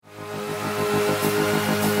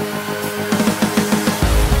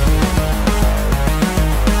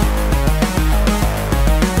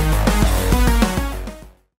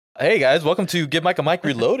Hey guys, welcome to Give Mike a Mic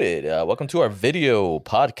Reloaded. Welcome to our video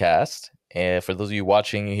podcast. And for those of you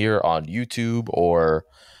watching here on YouTube or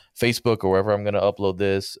Facebook or wherever I'm going to upload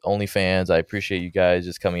this, OnlyFans, I appreciate you guys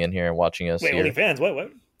just coming in here and watching us. Wait, here. OnlyFans?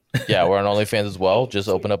 What? Yeah, we're on OnlyFans as well. Just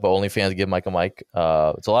open up an OnlyFans, Give Mike a Mic.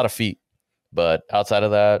 It's a lot of feet, but outside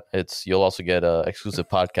of that, you'll also get exclusive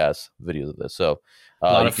podcast videos of this. So you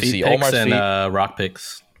can see Omar's feet, rock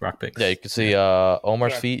picks. Yeah, you can see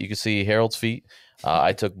Omar's feet. You can see Harold's feet.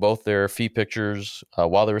 I took both their feet pictures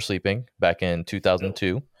while they were sleeping back in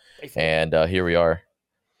 2002, and here we are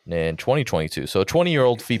in 2022. So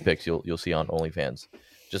 20-year-old feet pics you'll see on OnlyFans,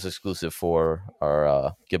 just exclusive for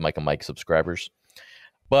our Give Mike a Mic subscribers.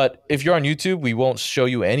 But if you're on YouTube, we won't show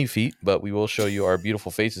you any feet, but we will show you our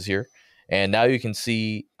beautiful faces here. And now you can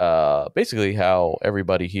see basically how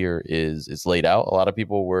everybody here is laid out. A lot of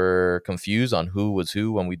people were confused on who was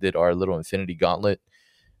who when we did our little Infinity Gauntlet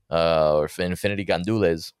or Infinity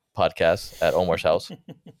Gandules podcast at Omar's house.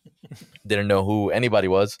 Didn't know who anybody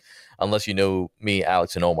was unless you know me,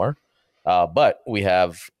 Alex, and Omar. But we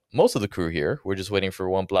have most of the crew here. We're just waiting for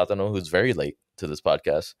Juan Platano, who's very late to this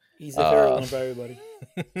podcast. He's the favorite one for everybody.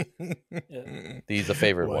 Yeah. He's the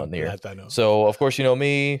favorite one here. So, of course, you know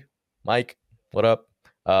me, Mike, what up?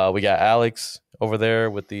 We got Alex over there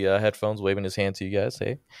with the headphones waving his hand to you guys.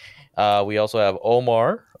 Hey. We also have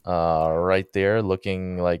Omar right there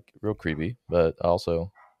looking like real creepy, but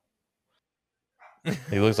also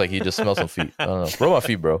he looks like he just smells some feet. I don't know. Rub my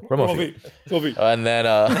feet, bro. Rub my feet. And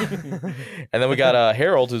then we got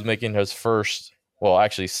Harold, who's making his first, well,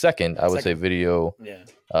 actually second, I would say, video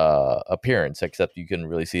appearance, except you couldn't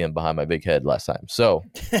really see him behind my big head last time. So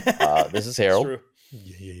this is Harold.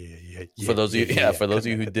 Yeah. For those of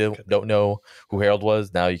you who don't know who Harold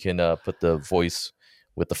was, now you can put the voice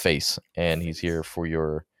with the face, and he's here for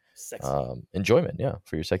your enjoyment,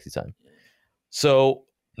 for your sexy time. So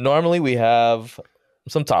normally we have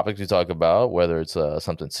some topics we talk about, whether it's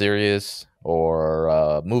something serious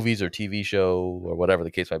or movies or TV show or whatever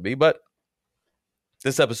the case might be. But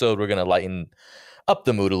this episode, we're going to lighten up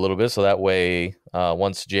the mood a little bit, so that way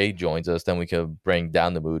once Jay joins us, then we can bring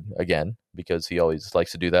down the mood again, because he always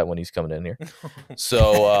likes to do that when he's coming in here.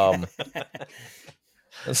 So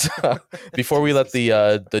before we let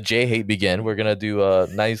the Jay hate begin, we're gonna do a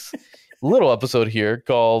nice little episode here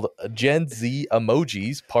called Gen Z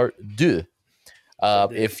Emojis Part 2.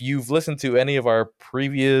 If you've listened to any of our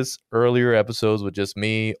previous earlier episodes with just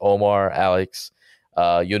me, Omar, Alex,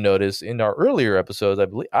 you'll notice in our earlier episodes, I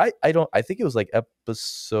believe I think it was like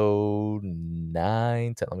episode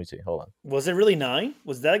 9, 10. Let me see. Hold on. Was it really 9?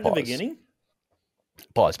 Was that like the beginning?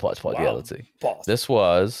 Pause. Wow. Yeah, let's see. Pause. This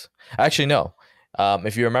was actually no.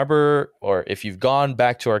 If you remember, or if you've gone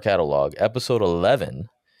back to our catalog, episode 11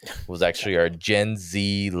 was actually our Gen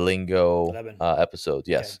Z lingo episode.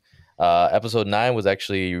 Yes. Okay. Episode 9 was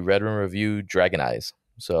actually Red Room Review Dragon Eyes.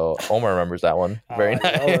 So Omar remembers that one. Very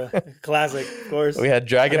nice. Classic, of course. We had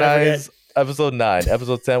Dragon Eyes, episode 9.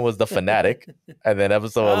 Episode 10 was The Fanatic. And then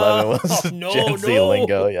episode 11 was Gen Z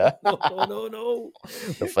lingo. Yeah. No.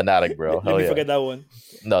 The Fanatic, bro. Let me forget that one.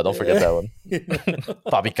 No, don't forget that one.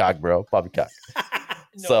 Poppycock, bro. Poppycock.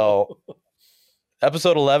 No. So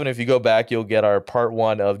episode 11, if you go back, you'll get our part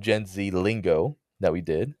 1 of Gen Z lingo that we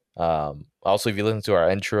did. Also, if you listen to our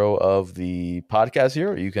intro of the podcast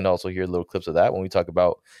here, you can also hear little clips of that when we talk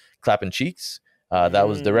about clapping cheeks. That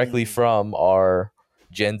was directly from our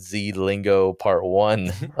Gen Z lingo part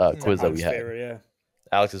 1 quiz that we had. Favorite,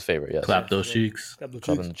 Alex's favorite, yes. Clap those cheeks.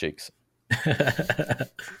 Clapping the cheeks.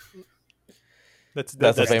 That's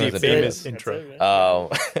the famous intro.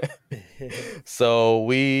 So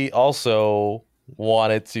we also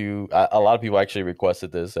wanted to. A lot of people actually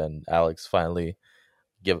requested this, and Alex finally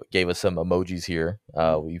gave us some emojis here.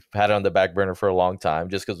 We've had it on the back burner for a long time,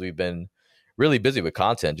 just because we've been really busy with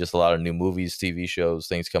content. Just a lot of new movies, TV shows,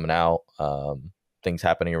 things coming out, things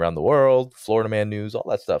happening around the world, Florida Man news, all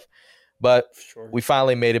that stuff. But we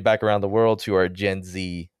finally made it back around the world to our Gen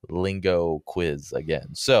Z lingo quiz again.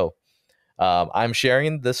 So I'm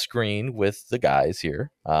sharing the screen with the guys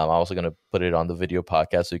here. I'm also going to put it on the video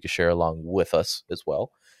podcast so you can share along with us as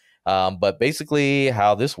well. But basically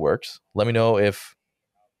how this works, let me know if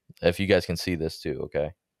you guys can see this too,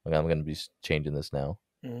 okay? I'm going to be changing this now.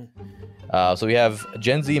 So we have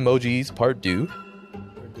Gen Z emojis part 2.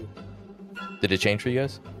 Did it change for you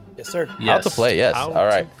guys? Yes, sir. How to play, yes. All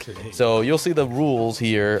right. So you'll see the rules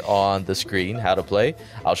here on the screen, how to play.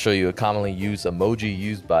 I'll show you a commonly used emoji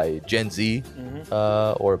used by Gen Z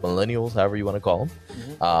or millennials, however you want to call them.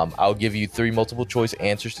 I'll give you 3 multiple choice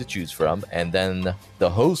answers to choose from, and then the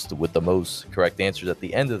host with the most correct answers at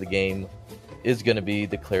the end of the game is going to be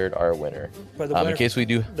declared our winner. In case we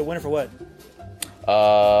do the winner for what?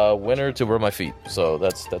 Winner to Rub My Feet. So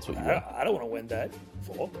that's what you want. I don't want to win that.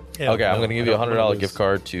 Yeah, okay, I'm going to give you a $100 gift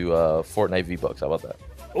card to Fortnite V-Bucks. How about that?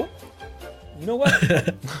 Oh, you know what?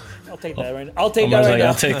 I'll take that right now. I'll take that right now.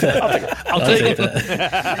 I'll take that. I'll take it.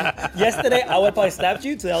 Yesterday, I would probably snapped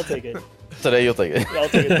you. Today, I'll take it. Today, you'll take it. I'll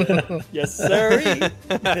take it. Yes, sir.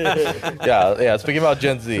 Yeah. Speaking about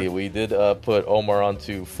Gen Z, we did put Omar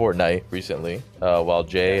onto Fortnite recently while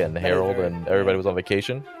Jay and Harold and everybody was on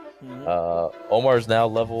vacation. Omar is now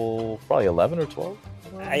level probably 11 or 12.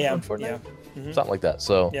 I am. Fortnite? Yeah. Something like that.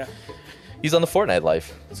 So yeah. He's on the Fortnite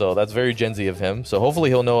life. So that's very Gen Z of him. So hopefully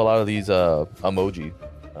he'll know a lot of these emojis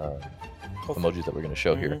that we're going to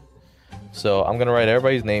show here. So I'm going to write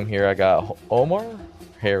everybody's name here. I got Omar,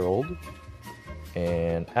 Harold,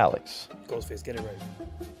 and Alex. Ghostface, get it right.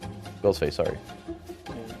 Ghostface, sorry.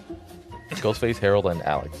 Ghostface, Harold, and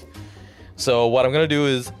Alex. So what I'm going to do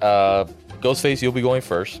is Ghostface, you'll be going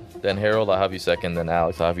first. Then Harold, I'll have you second. Then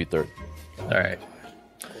Alex, I'll have you third. All right.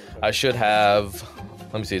 I should have,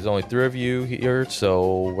 let me see, there's only 3 of you here,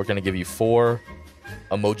 so we're going to give you 4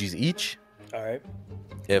 emojis each. All right.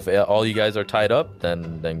 If all you guys are tied up,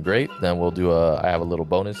 then great. Then we'll do I have a little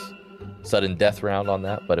bonus sudden death round on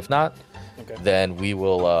that. But if not, then we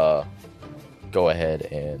will go ahead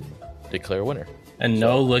and declare a winner. And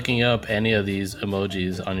no looking up any of these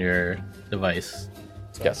emojis on your device.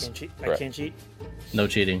 So yes. I can't cheat? No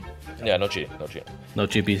cheating. Yeah, no cheating. No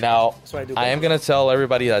cheapies. Now, I am going to tell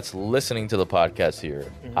everybody that's listening to the podcast here,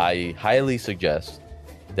 I highly suggest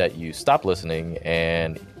that you stop listening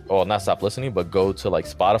and, well, not stop listening, but go to like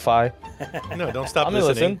Spotify. No, don't stop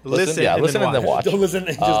listening. Listen and then watch. Don't listen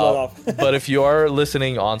and just let off. But if you are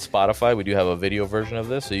listening on Spotify, we do have a video version of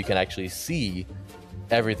this, so you can actually see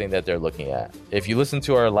everything that they're looking at. If you listen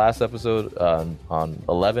to our last episode on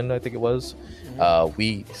 11, I think it was,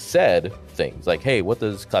 we said things like, hey, what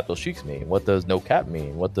does clap those cheeks mean? What does no cap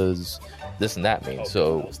mean? What does this and that mean?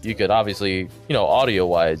 So you could obviously, audio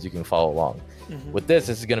wise, you can follow along. With this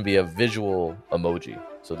is going to be a visual emoji.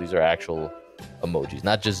 So these are actual emojis,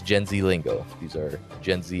 not just Gen Z lingo. These are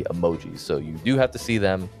Gen Z emojis. So you do have to see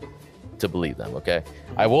them to believe them. Okay.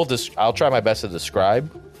 I'll try my best to describe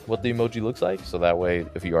what the emoji looks like. So that way,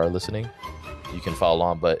 if you are listening, you can follow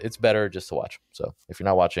along, but it's better just to watch. So if you're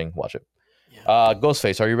not watching, watch it.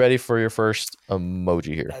 Ghostface, are you ready for your first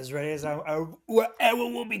emoji here? As ready as I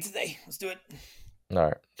will be today. Let's do it. All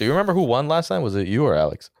right. Do you remember who won last time? Was it you or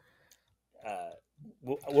Alex?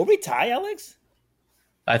 Will we tie, Alex?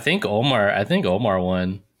 I think Omar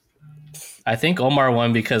won. I think Omar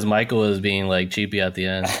won because Michael was being like cheapy at the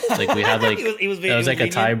end. Like we had like it was like a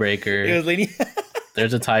tiebreaker. He was leaning.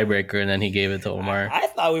 There's a tiebreaker, and then he gave it to Omar. I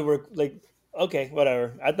thought we were like, okay,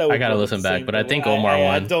 whatever. I gotta listen back, but I think Omar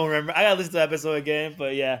won. I don't remember. I gotta listen to the episode again,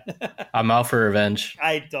 but yeah. I'm out for revenge.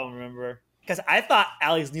 I don't remember because I thought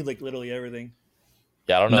Alex knew like literally everything.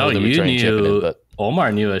 Yeah, I don't know. No, you knew. But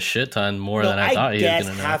Omar knew a shit ton more than I thought he was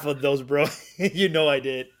gonna know. Half of those, bro. I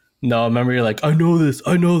did. No, I remember you're like, I know this.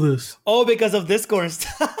 Oh, because of Discord and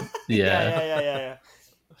stuff. Yeah.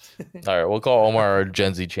 All right, we'll call Omar our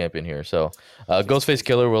Gen Z champion here. So, Ghostface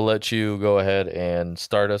Killer will let you go ahead and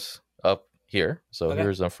start us up here. So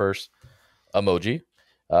here's the first emoji.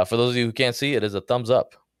 For those of you who can't see, it is a thumbs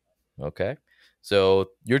up. Okay. So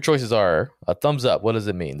your choices are a thumbs up. What does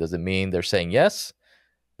it mean? Does it mean they're saying yes?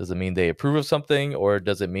 Does it mean they approve of something? Or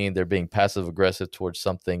does it mean they're being passive aggressive towards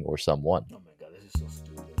something or someone? Oh my God, this is so stupid.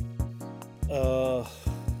 What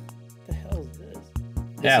the hell is this?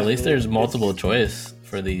 Yeah, at least there's multiple choice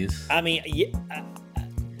for these. I mean, yeah.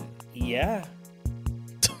 Yeah.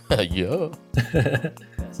 Yeah.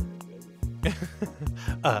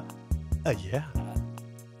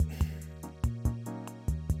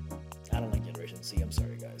 I don't like Generation C. I'm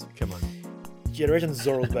sorry, guys. Come on. Generation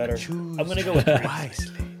Zoro's better. I'm gonna go with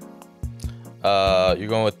wisely. You're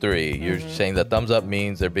going with 3. You're saying that thumbs up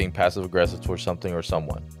means they're being passive aggressive towards something or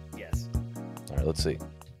someone. Yes. All right, let's see.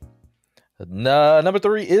 Number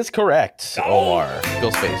 3 is correct. Omar,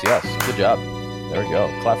 Ghostface, yes, good job. There we go.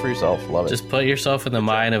 Clap for yourself. Love it. Just put yourself in the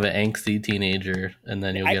mind of an angsty teenager, and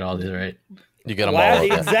then you'll get all these right. You get them all.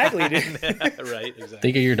 Okay. Exactly, dude. Right, exactly.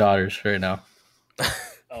 Think of your daughters right now.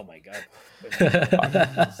 Oh my God.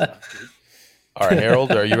 All right,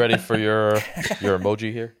 Harold, are you ready for your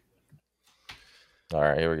emoji here? All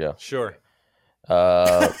right, here we go. Sure.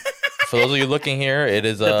 For those of you looking here, it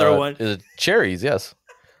is cherries. Yes.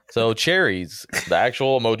 So cherries, the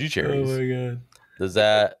actual emoji cherries. Oh my God. Does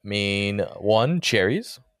that mean 1,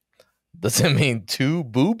 cherries? Does it mean 2,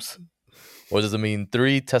 boobs? Or does it mean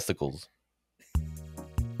 3, testicles?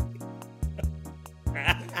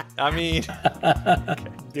 I mean,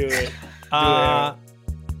 Do it.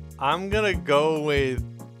 I'm gonna go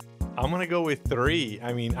with 3.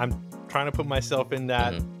 I mean, I'm trying to put myself in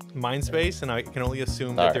that mind space, and I can only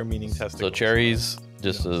assume that they're meaning testicles. So cherries,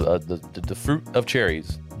 just the fruit of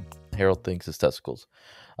cherries. Harold thinks it's testicles.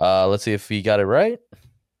 Let's see if he got it right.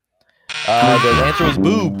 The answer was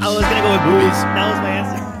boobs. I was gonna go with boobies. That was my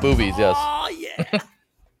answer. Boobies, yes. Oh yeah.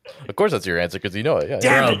 Of course, that's your answer because you know it. Yeah.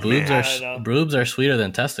 Damn Bro, it, man. I don't know. boobs are sweeter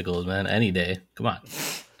than testicles, man. Any day. Come on.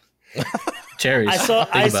 Cherries. I saw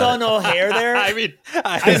Think about it. no hair there. I mean,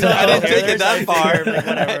 I saw didn't no take hair it there, that so I far. figured, like,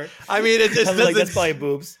 whatever. I mean, it just I was like, that's doesn't. probably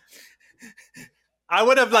boobs. I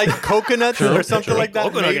would have like coconuts True, or something true. like that.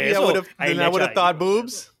 Coconut, Maybe okay, I would have. so, Then ahí I le would have echa thought ahí.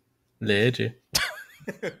 boobs. Leche.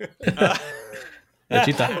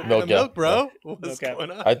 Lechita. Milk, yeah. Milk, bro. What's Okay.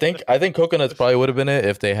 going on? I think coconuts probably would have been it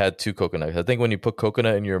if they had 2 coconuts. I think when you put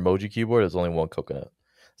coconut in your emoji keyboard, there's only 1 coconut.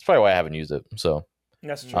 That's probably why I haven't used it. So,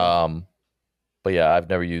 That's true. but yeah, I've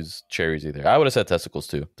never used cherries either. I would have said testicles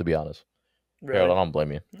too, to be honest. Harold, I don't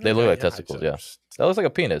blame you. They look like testicles. Yeah, that looks like a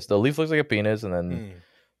penis. The leaf looks like a penis, and then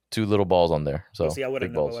 2 little balls on there. So See, I would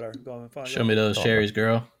have big known. balls. Whatever. Go on, fine, Show me those cherries,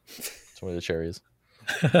 girl. That's where the cherries.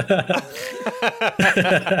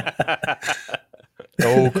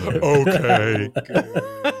 Okay.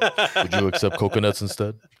 Would you accept coconuts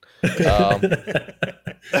instead? All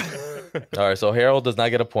right, so Harold does not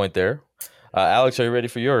get a point there. Alex, are you ready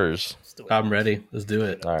for yours? I'm ready. Let's do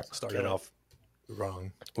it. All right. Started off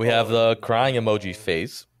wrong. We have the crying emoji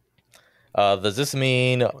face. Does this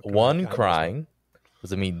mean 1 crying?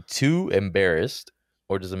 Does it mean 2 embarrassed?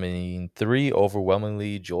 Or does it mean 3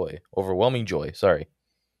 overwhelming joy, sorry.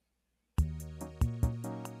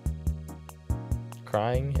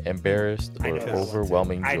 Crying, embarrassed, I or know this one, too.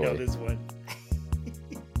 overwhelming I know joy? this one.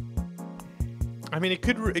 I mean, it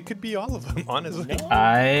could be all of them, honestly. No.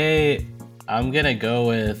 I'm gonna go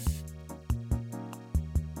with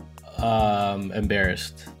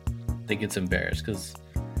embarrassed. I think it's embarrassed because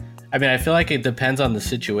I mean I feel like it depends on the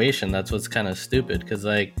situation. That's what's kind of stupid because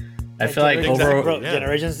like I feel like Exactly. Bro, Yeah.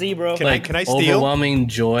 Generation Z, bro. Can I steal? overwhelming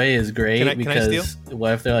joy is great Can I because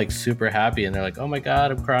what if they're like super happy and they're like, oh my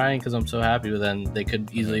god, I'm crying because I'm so happy, but then they could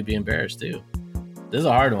easily be embarrassed too. This is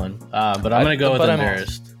a hard one, but I'm gonna go with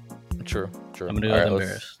embarrassed. True. I'm gonna go with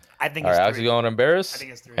embarrassed. I think All it's right, Alex 3. is going embarrassed. I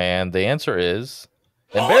think it's 3. And the answer is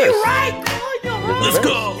Oh, embarrassed. you're right. Oh, you're right. Let's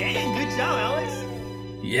go. Dang, good job, Alex.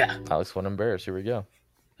 Yeah, Alex went embarrassed. Here we go.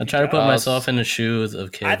 I'm trying to put myself in the shoes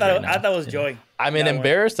of kids. I thought right now. it was Joy. I mean, That one.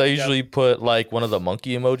 embarrassed, I usually put like one of the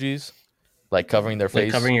monkey emojis, like covering their Like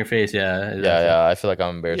face. covering your face, yeah. Exactly. Yeah. I feel like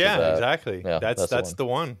I'm embarrassed Yeah, with that. exactly. Yeah, that's that's the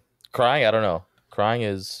one. Crying, I don't know. Crying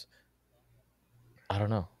is, I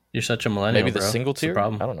don't know. You're such a millennial. Maybe the bro. single What's the tier?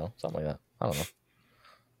 problem? I don't know. Something like that. I don't know.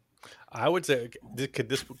 I would say this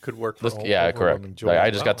could work. For Yeah, correct. overwhelming joy Like, I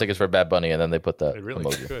as just well. got tickets for Bad Bunny, and then they put that It really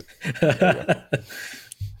emoji. could.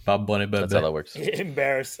 Bob Bunny, That's how that works.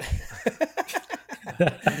 Embarrassed.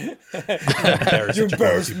 You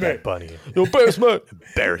embarrassed me. Bunny. You embarrassed me.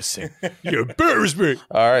 Embarrassing. You embarrassed me.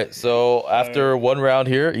 All right. So after one round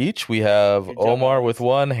here each, we have Good job, Omar Alex. with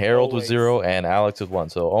 1, Harold with Always. 0, and Alex with 1.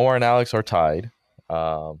 So Omar and Alex are tied.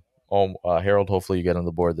 Harold, hopefully you get on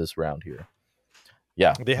the board this round here.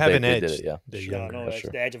 Yeah, They have an edge. did it, yeah, They're Sure, younger no, that's that's true.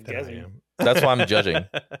 the edge of than I guessing. am. that's why I'm judging,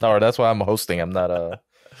 or that's why I'm hosting. I'm not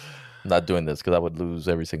doing this because I would lose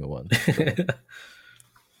every single one.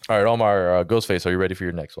 All right, Omar, Ghostface, are you ready for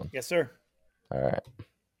your next one? Yes, sir. All right.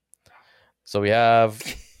 So we have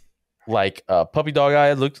like puppy dog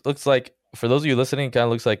eye. Looks like, for those of you listening, it kind of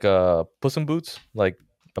looks like Puss in Boots, like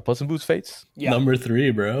a Puss in Boots face, Yeah. Number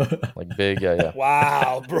 3, bro. like big. Yeah.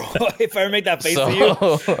 Wow, bro. If I ever make that face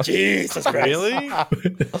to So, you, Jesus Christ. Really?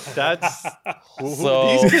 That's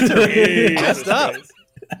So- these kids are Jesus messed up. Christ.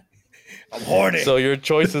 I'm horny. so your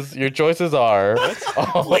choices are.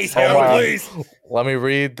 Please, Omar, Harold, please. Let me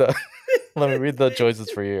read the choices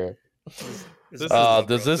for you here.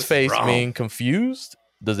 Does this face wrong. mean confused?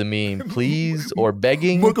 Does it mean pleased or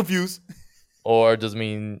begging? More confused. Or does it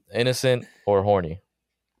mean innocent or horny?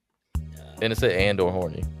 Innocent and or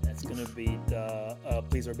horny. That's going to be the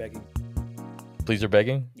please or begging. Pleased or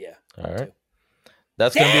begging? Yeah. All right.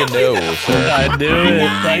 That's going to be a no, sir. I knew it.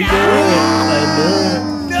 I knew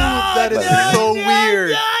it. No, That is so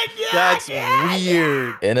weird. That's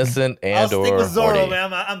weird. Innocent I'll and stick or with Zorro, horny.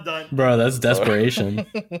 man. I'm done. Bro, that's desperation.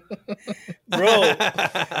 Bro.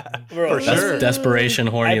 For That's sure. desperation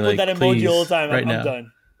I horny. put Like, that emoji please, all the time. right I'm now.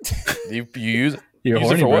 done. You use You're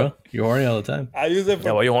use it horny, for bro. what? You're horny all the time. I use it for,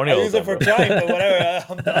 Yeah, well, you're horny I all use the it for time, crying, but whatever.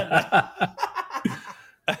 I'm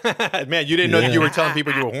done. Man, you didn't know you were telling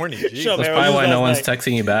people you were horny. Jeez. That's probably why no one's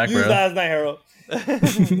texting you back, bro. Last night, Harold.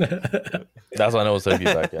 That's why no one's texting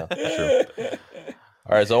you back. Yeah, sure.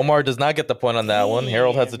 All right, so Omar does not get the point on that one.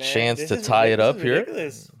 Harold has a chance to tie it up here.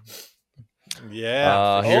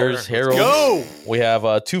 Yeah. Here's Harold. Go. We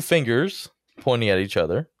have 2 fingers pointing at each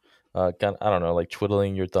other. I don't know, like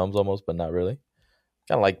twiddling your thumbs almost, but not really.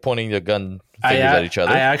 Kind of like pointing the gun fingers at each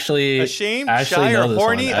other. I actually ashamed, shy, or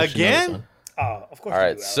horny again? Of course. All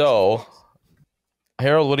right, so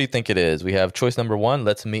Harold, what do you think it is? We have choice number 1,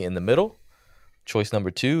 let's meet in the middle. Choice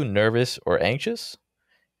number 2, nervous or anxious.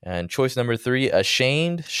 And choice number 3,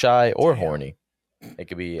 ashamed, shy, or horny. It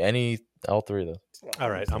could be all 3 of those. All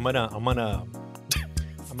right, I'm gonna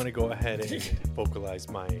go ahead and vocalize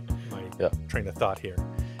my train of thought here.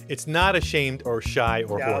 It's not ashamed or shy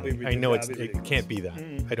or horny. I know it can't be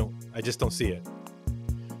that. I just don't see it.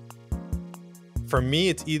 For me,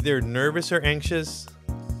 it's either nervous or anxious,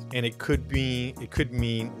 and it could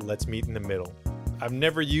mean let's meet in the middle. I've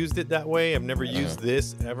never used it that way. I've never used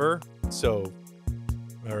this ever. So,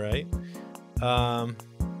 all right.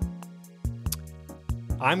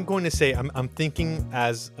 I'm going to say I'm thinking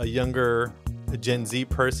as a younger Gen Z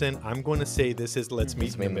person. I'm going to say this is let's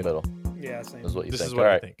meet in the middle. Yeah, same. This is what you This think. is what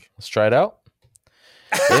I think. Let's try it out.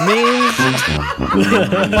 It means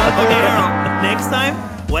Next time,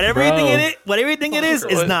 whatever you think it is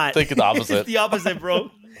not. think the opposite. It's the opposite,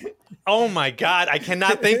 bro. Oh my God, I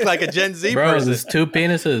cannot think like a Gen Z bro, person. there's 2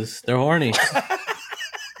 penises. They're horny.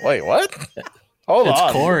 Wait, what? Hold It's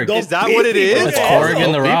on. Korg. Is that what it is? It's Korg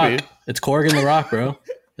in the Oh, Rock. baby. It's Korg in the Rock, bro.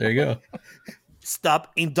 There you go.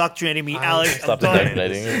 Stop indoctrinating me, Alex. Stop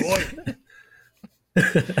indoctrinating.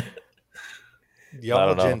 Y'all I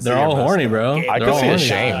don't know. Gen Z They're are all messed horny, up. bro. I They're can all see horny.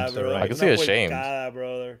 ashamed. I can see ashamed.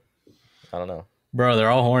 Brother. I don't know. Bro, they're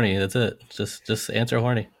all horny. That's it. Just answer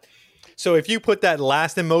horny. So if you put that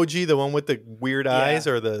last emoji, the one with the weird eyes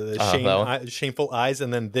or the shameful eyes,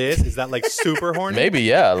 and then this, is that like super horny? Maybe,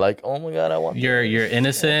 yeah. Like, oh my God, I want. You're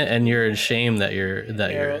innocent and you're ashamed that you're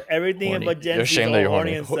Everything horny. about Gen You're Z ashamed is that you're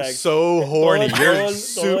horny horny. and sex. So horny. You're Todo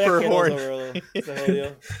super asqueroso, horny.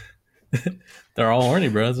 bro. They're all horny,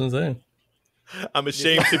 bro. That's what I'm saying. I'm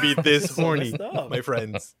ashamed to be this horny, messed up. my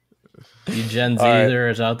friends. You Gen All right.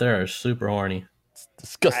 Zers out there are super horny.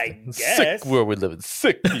 Disgusting. I Sick guess. world we live in.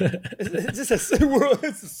 Sick people. It's just a sick world.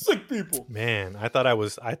 It's sick people. Man, I thought I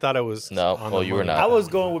was. No, on well, the you were money. not. I was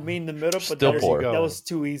going with me in the middle, but Still poor. that was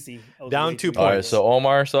too easy. That was Down way 2 too All right, points. so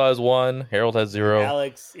Omar still has 1. Harold has 0.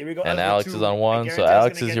 Alex, here we go. And with Alex 2. is on I 1. So guarantee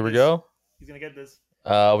Alex gonna is, get here we this. go. He's going to get this.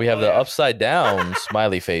 We have the yeah. upside down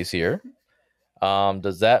smiley face here.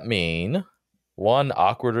 Does that mean 1,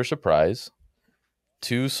 awkward or surprise?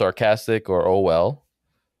 2, sarcastic or oh well?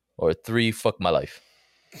 Or 3, fuck my life?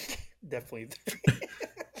 Definitely.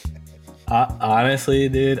 Honestly,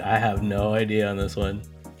 dude, I have no idea on this one.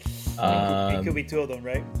 It could be 2 of them,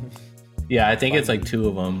 right? Yeah, I think it's like 2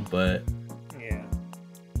 of them, but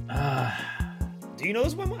Yeah. Do you know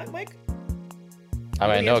this one, Mike? I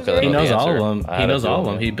mean, I know because he knows all of them. He knows all of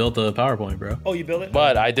them. He built the PowerPoint, bro. Oh, you built it?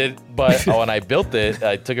 But I did. But when I built it,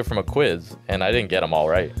 I took it from a quiz, and I didn't get them all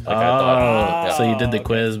right. Like I thought. Oh, so you did the okay.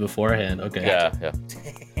 quiz beforehand. Okay. Yeah.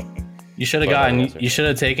 You should have But I gotten. answered. You should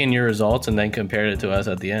have taken your results and then compared it to us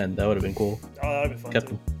at the end. That would have been cool. Oh, that would be fun. Kept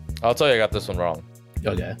Too. them. I'll tell you, I got this one wrong.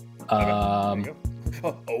 Okay. There you go.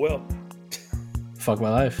 Oh, well. Fuck my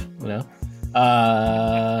life. You know.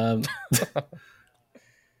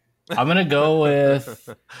 I'm gonna go with.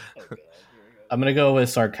 I'm gonna go with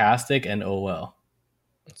sarcastic and oh well.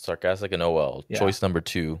 Sarcastic and oh well. Yeah. Choice number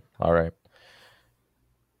 2. All right.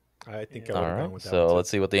 I think I All would have gone right. with that. So one let's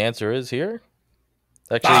see what the answer is here.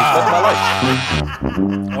 Actually, fuck my life.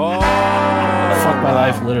 Fuck my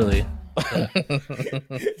life, literally.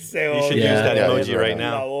 Say, You should Yeah. use that Yeah, emoji yeah. right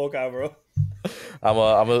La now. boca, bro. I'm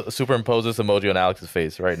gonna superimpose this emoji on Alex's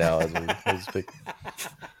face right now as we speak.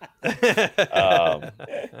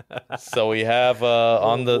 So we have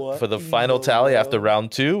for the final tally after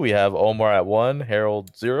round 2, we have Omar at 1,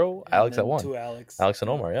 Harold 0, Alex at 1. To Alex. Alex and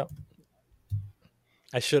Omar, yeah.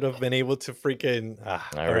 I should have been able to freaking.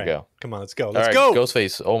 There we go. Come on, let's go. All Let's right, go.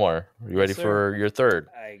 Ghostface, Omar, you ready sir. for your third?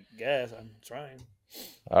 I guess I'm trying.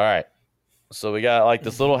 All right. So we got like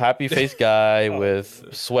this little happy face guy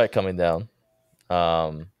with sweat coming down.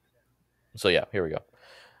 So yeah, here we go.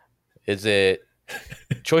 Is it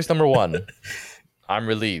choice number 1? I'm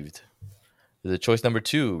relieved. Is it choice number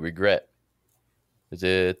 2? Regret. Is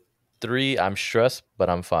it 3? I'm stressed, but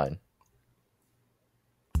I'm fine.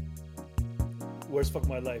 Where's fuck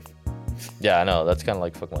my life? Yeah, I know. That's kind of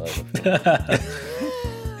like fuck my life.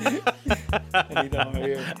 I need that one right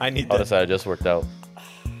here. I need How that. this I just worked out.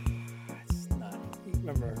 It's not.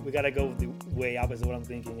 Remember, We gotta go with the way opposite of what I'm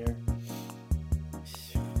thinking here.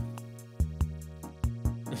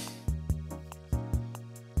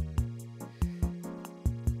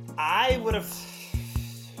 I would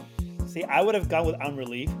have gone with I'm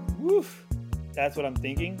relieved. Woof. That's what I'm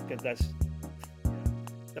thinking, because that's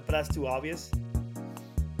too obvious.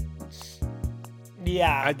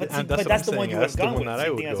 Yeah, but that's the one you would have gone with.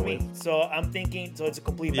 Same thing as me. So I'm thinking, so it's a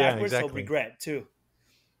complete backwards. Exactly. So regret too.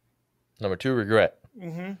 Number 2, regret.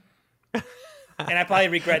 Mm-hmm. And I probably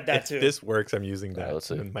regret that too. If this works, I'm using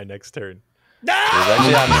that in my next turn. No!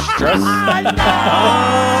 Actually, I'm stressed.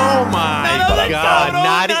 Oh my God!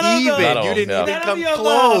 Not even. You didn't even come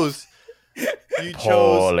close. You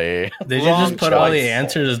chose. Did you just put all the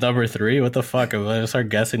answers as number 3? What the fuck? I'm gonna start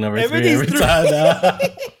guessing number 3 every time now.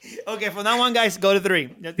 Okay, from now on, guys, go to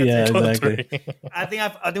 3. Yeah, exactly. I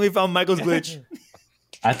think we found Michael's glitch.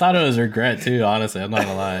 I thought it was regret too. Honestly, I'm not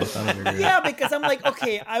gonna lie. I thought it was regret. Yeah, because I'm like,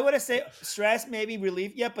 okay, I would have said stress, maybe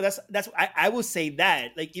relief. Yeah, but that's I would say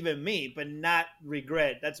that, like even me, but not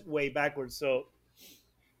regret. That's way backwards. So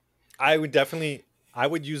I would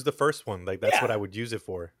use the first one. Like that's what I would use it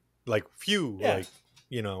for. Like like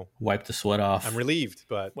wipe the sweat off. I'm relieved,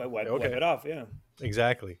 but wipe it off. Yeah,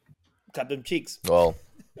 exactly. Tap them cheeks. Well,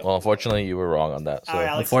 unfortunately, you were wrong on that. So right,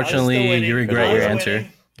 Alex, unfortunately, you regret your answer.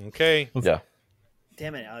 Okay. Yeah.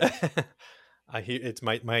 Damn it, Alex. I hear it's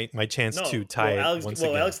my chance to tie it once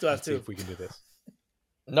again. Alex still has Let's see if we can do this.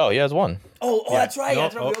 No, he has 1. Oh, that's right.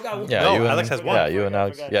 That's right. Yeah, Alex has 1. Yeah, you and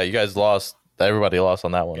Alex. Yeah, you guys lost. Everybody lost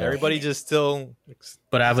on that one. Everybody just still.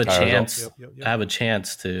 But I have a chance. I have a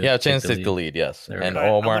chance to. Yeah, a chance to take the lead. Yes, and right,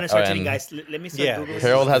 Omar. I'm gonna start checking, guys. Let me start Googling.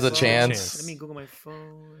 Harold has a chance. Let me Google my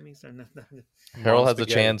phone. Let me start. Harold has a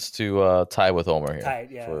chance to tie with Omar here Tied,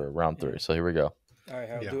 for round 3. So here we go. All right,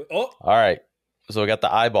 Harold, do it. Oh, all right. So we got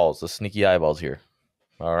the eyeballs, the sneaky eyeballs here.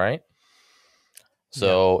 All right.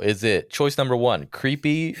 So is it choice number 1,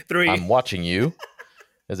 creepy? 3, I'm watching you.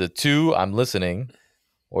 Is it 2, I'm listening,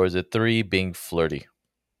 or is it 3, being flirty?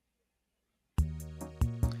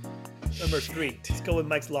 Number 3. Let's go with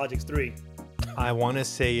Mike's Logic's 3. I want to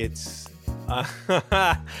say it's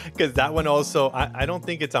because that one also. I don't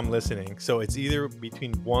think it's I'm listening. So it's either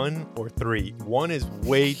between 1 or 3. 1 is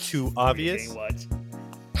way too obvious.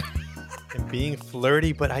 And being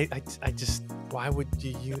flirty, but I just, why would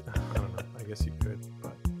you? I don't know. I guess you could,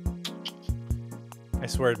 but I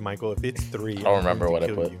swear, Michael, if it's 3, I don't remember what I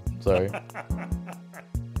put. Sorry.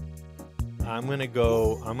 I'm gonna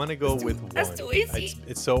go with 1. That's too easy.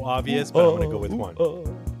 It's so obvious, but I'm gonna go with 1.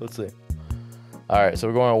 Let's see. All right, so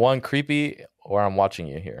we're going with 1, creepy, or I'm watching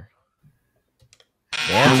you here.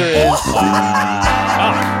 The answer is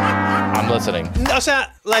I'm listening.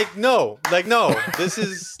 No, this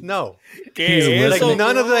is no. He's listening.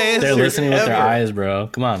 None of the answers. They're listening with ever. their eyes, bro.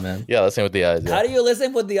 Come on, man. Yeah, listening with the eyes. Yeah. How do you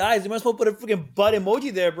listen with the eyes? You must put a freaking butt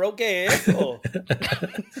emoji there, bro. Okay. Peach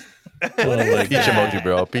emoji,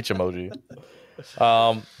 bro. Peach emoji.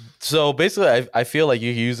 So basically, I feel like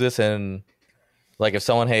you use this in, like, if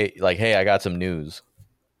someone hey, I got some news,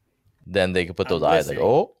 then they could put those eyes listening.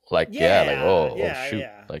 oh shoot.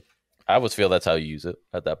 Yeah. Like, I always feel that's how you use it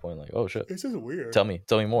at that point. Like, oh shit. This is weird. Tell me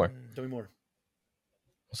more. Tell me more.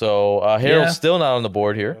 So Harold's still not on the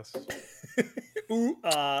board here.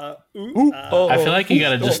 I feel like you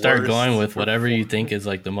gotta just start going with whatever you think is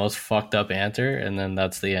like the most fucked up answer, and then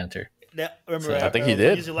that's the answer. I think he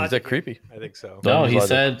did. He said creepy. I think so. No,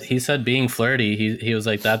 he said being flirty. He was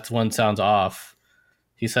like, that one sounds off.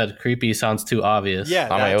 He said creepy sounds too obvious.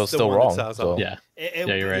 Yeah, I mean, it was still wrong. So. Yeah,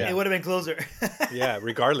 you're right. It would have been closer. Yeah,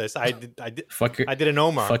 regardless, I did I did an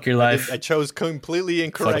Omar. Fuck your life. I chose completely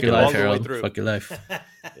incorrect. Fuck your life, all the way Harold. through. Fuck your life.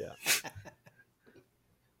 Yeah.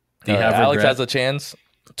 Do you have Alex regret? has a chance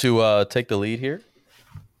to take the lead here.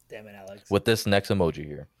 Damn it, Alex. With this next emoji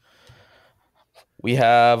here. We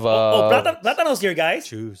have Platano's here, guys.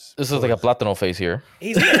 Choose. This is like a Platano face here.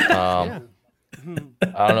 He's here.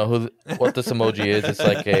 I don't know what this emoji is. It's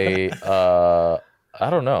like a I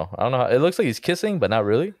don't know. It looks like he's kissing, but not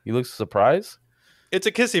really. He looks surprised. It's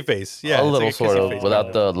a kissy face. Yeah, a little like sort of face,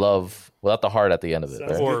 without the love, without the heart at the end of it.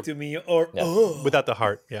 Sounds Right? good to me. without the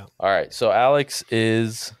heart. Yeah. All right. So Alex,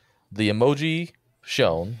 is the emoji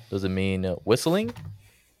shown? Does it mean whistling?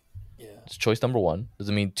 Yeah. It's choice number 1. Does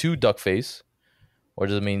it mean 2, duck face? Or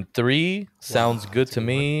does it mean 3, sounds good to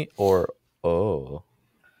me? Or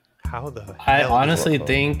How the hell? I honestly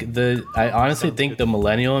think the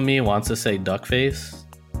millennial in me wants to say duck face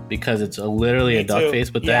because it's literally a duck face,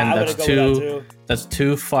 but then that's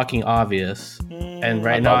too fucking obvious. And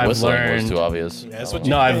right now I've learned was too obvious. That's what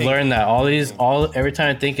you I've think. learned that every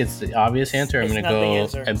time I think it's the obvious answer, I'm gonna go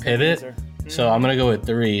and pivot. So I'm gonna go with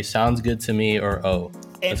 3, sounds good to me, or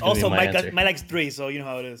And also, Mike likes 3, so you know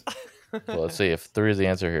how it is. Well, let's see if 3 is the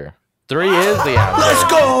answer here. 3 is the answer. Let's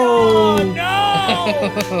go! Oh, no!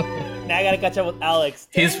 Now I gotta catch up with Alex.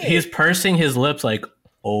 He's pursing his lips like,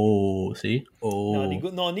 oh, see? Oh. No,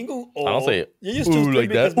 ninguno. Oh. I don't say it. You just ooh, like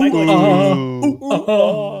that.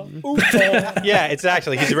 Yeah, it's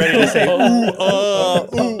actually he's ready to say All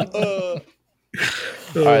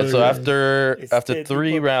right, so after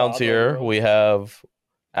 3 rounds here, we have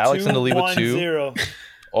Alex in the lead with 2,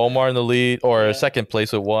 Omar in the lead or second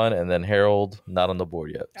place with 1, and then Harold not on the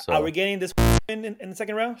board yet. So are we getting this in the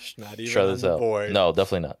second round? Not even try on this the out. board. No,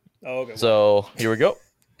 definitely not. Oh, okay. So here we go.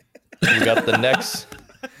 We got the next.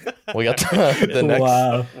 We got the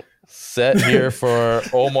next set here for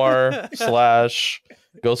Omar /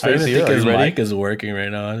 Ghostface here. His mic is working right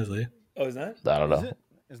now, honestly. Oh, is that? I don't know.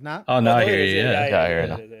 It's not? Oh, now I hear you. Yeah, I hear you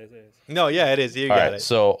now. No, yeah, it is. You All got right, it.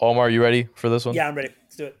 so Omar, you ready for this one? Yeah, I'm ready.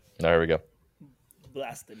 Let's do it. There we go.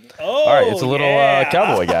 Blasted. Oh, all right, it's a little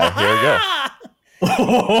cowboy guy. Here we go.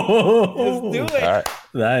 Let's do it. All right.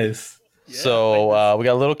 Nice. Yeah, so we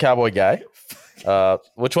got a little cowboy guy.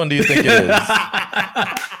 Which one do you think it is?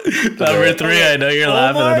 Number 3. I know you're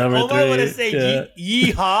laughing at number 3. Omar want to say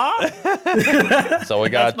yeehaw. So we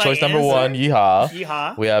got choice number 1, yeehaw.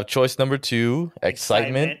 Yeehaw. We have choice number 2,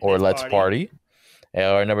 excitement or let's party.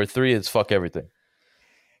 Or number 3 is fuck everything.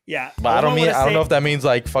 Yeah. But I don't know if that means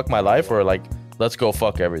like fuck my life or like let's go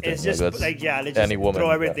fuck everything. It's just like they just any woman, throw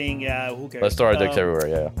everything. Yeah, who cares? Let's throw our dicks everywhere.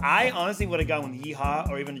 Yeah. I honestly would have gone with yeehaw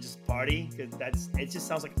or even just party because it just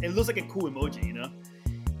sounds like it looks like a cool emoji, you know.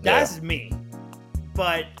 That's me,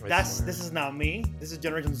 but this is not me. This is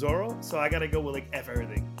Generation Zorro, so I gotta go with like F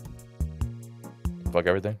everything. Fuck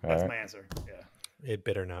everything. That's my answer. Yeah. It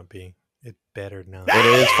better not be. It better not. It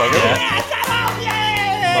is fuck everything.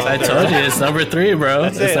 I told you it's number 3, bro.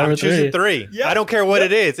 That's it's it. number I'm choosing 3. Yep. I don't care what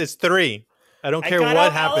it is. It's 3. I don't care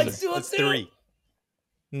what happens. It's 3.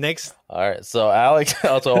 Next. All right. So Alex,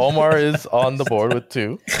 also Omar is on the board with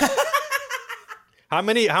 2. How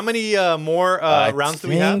many more rounds do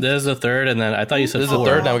we have? There's a third, and then I thought you said this 4. This is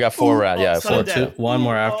the third. Now we got 4 rounds. Yeah, 4. 1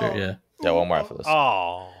 more after. Yeah. Yeah, 1 more after this.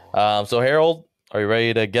 Oh. So Harold, are you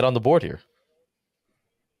ready to get on the board here?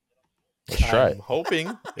 Let's try it. I'm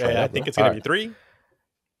hoping. I think it's gonna be 3.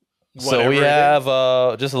 So we have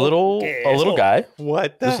just a little guy.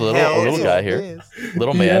 What the just hell? A little guy here.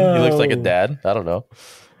 Little man. He looks like a dad. I don't know.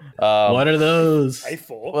 What are those?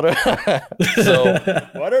 So what are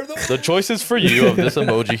those? The choices for you of this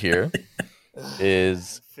emoji here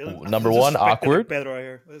is number 1, awkward.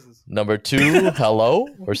 Number 2, hello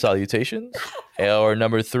or salutations. Or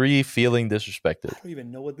number 3, feeling disrespected. I don't even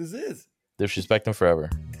know what this is. Disrespect him forever.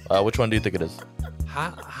 Which one do you think it is?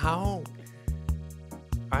 How?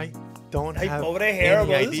 I don't have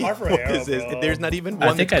any idea what this is. There's not even one.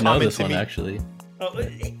 I think I know this one actually. Oh, are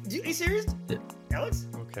you serious, Alex?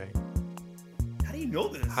 Okay. How do you know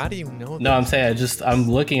this? How do you know? No, I'm saying I'm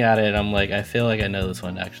looking at it and I'm like, I feel like I know this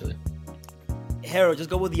one actually. Harold, just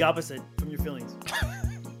go with the opposite from your feelings.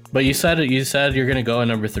 But you said you're gonna go in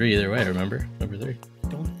number 3 either way. Remember number 3.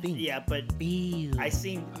 Don't think. Yeah, but I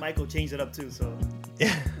seen Michael change it up too. So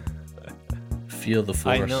feel the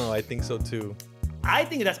force. I know. I think so too. I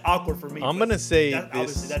think that's awkward for me. I'm gonna say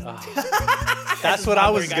this. That's what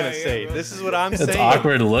I was gonna say. This is what I'm saying. It's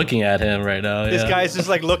awkward looking at him right now. This guy's just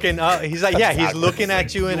like looking up. He's like, he's looking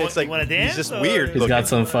at you, and it's like he's just weird. He's got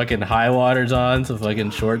some fucking high waters on, some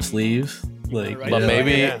fucking short sleeves. Like, but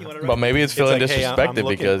maybe it's feeling disrespected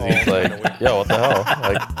because he's like, yo, what the hell?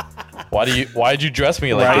 Like, why'd you dress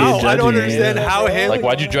me like this? I don't understand how him. Like,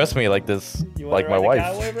 why'd you dress me like this? Like my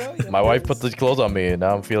wife. My wife put the clothes on me, and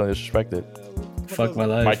now I'm feeling disrespected. Fuck my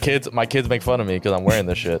life. My kids make fun of me because I'm wearing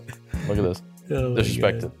this shit. Look at this. Oh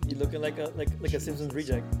disrespected. You're looking like a Simpsons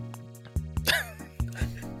reject.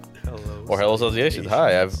 Hello associations.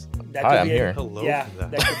 Hi, I'm here. Hello. Yeah,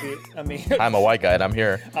 that could be. I mean, I'm a white guy and I'm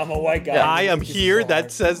here. I'm a white guy. Yeah, I am here.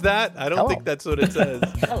 That says that. I don't think that's what it says.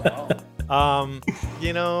 Hello.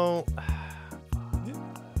 You know,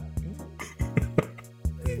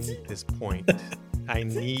 this point. I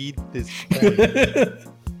need this point.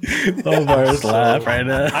 Omar's laugh right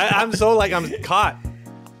now. I'm so like I'm caught.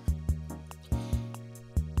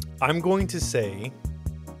 I'm going to say.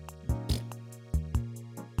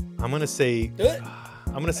 I'm gonna say 1.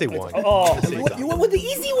 Oh, you went with the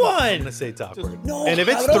easy one. I'm gonna say it's awkward. No, and if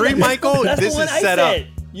it's 3, Michael, this is set up.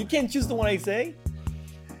 You can't choose the one I say.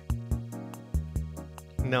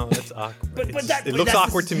 No, that's awkward. It looks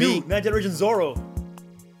awkward to me. Not Generation Zorro.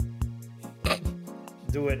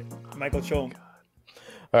 Do it, Michael Chom.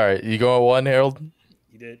 All right, you go at 1, Harold.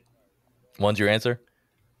 You did. 1's your answer.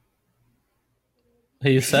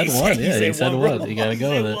 He said one. Yeah, he said one. You gotta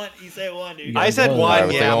go with it. He said one, dude. I said one.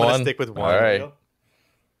 Right, Yeah, I'm gonna stick with one. All right.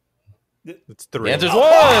 It's 3. The answer's one.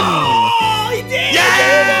 Oh, he did!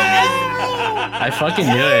 Yes! I fucking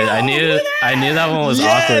knew it. I knew that one was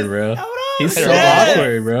awkward, bro. He's so Yes!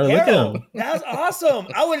 awkward, bro. Look at him. That was awesome.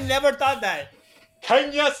 I would have never thought that.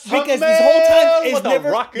 Can you Because this whole time it's what the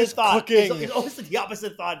never rock the is thought. cooking? It's always the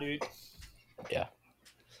opposite thought, dude. Yeah.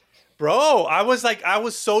 Bro, I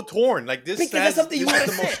was so torn. Like this, Because that's something you this is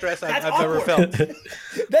wanna the most say. stress That's I've ever awkward. felt.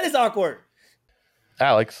 That is awkward.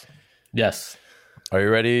 Alex, Yes. are you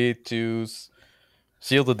ready to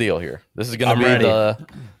seal the deal here? This is gonna I'm be ready.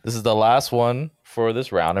 this is the last one for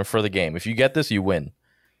this round and for the game. If you get this, you win.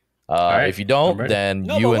 right, If you I'm don't, ready. then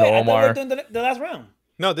No, you but and wait, I thought we Omar. were doing the last round.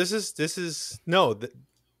 No, this is no.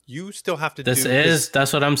 You still have to This do is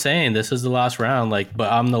that's what I'm saying. This is the last round. Like,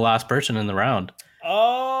 but I'm the last person in the round.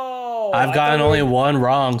 Oh, I've gotten only one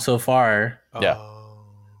wrong so far. Yeah.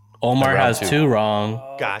 Omar Round has 2. 2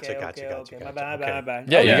 wrong. Gotcha. My bad.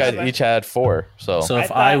 Yeah, you Okay. guys each had 4. So So if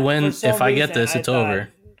thought I for win, some if I get reason, this, I it's thought- over.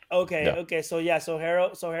 Okay, Yeah. okay. So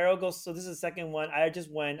Harold goes. So this is the second one. I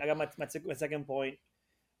just went. I got my second point.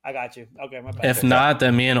 I got you. Okay, my bad. If not,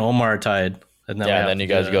 then me and Omar are tied. And then we yeah, have and then to you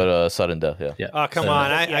guys do go to sudden death. Yeah. Yeah. Oh, come So-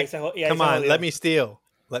 on! Come on! Let me steal.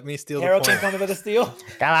 Let me steal Harold the can point. come with a steal.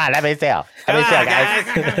 Come on, let me steal. Come on, guys!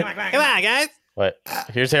 Come on, guys! Wait,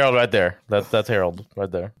 here's Harold right there. That's Harold right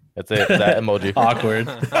there. That's it. That emoji. Awkward.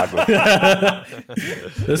 Awkward.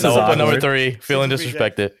 This is So open number awkward. 3. Feeling Super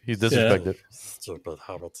disrespected. He's disrespected.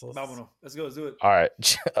 Vámonos. Let's go. Let's do it. All right,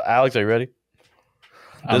 Alex, are you ready?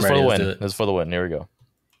 I'm This is for ready, the let's win. do it. This is for the win. Here we go.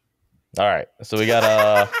 All right, so we got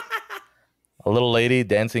a little lady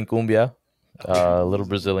dancing cumbia, a little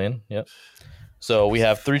Brazilian. Yep. So we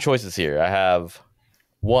have 3 choices here. I have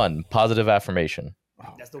 1, positive affirmation.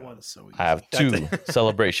 That's the one. I have 2,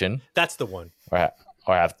 celebration. That's the one. Or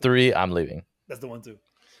I have 3, I'm leaving. That's the one too.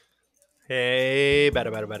 Hey,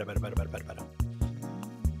 better.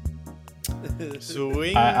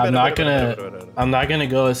 Swing. I'm not gonna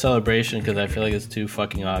go with celebration because I feel like it's too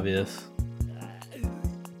fucking obvious.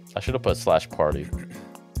 I should have put /party.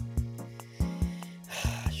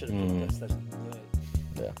 I should have put this. That's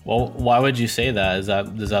good. Well, why would you say that? Is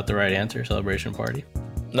that the right answer? Celebration party?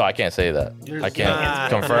 No, I can't say that. I can't Ah,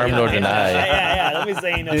 confirm nor deny. Yeah. Let me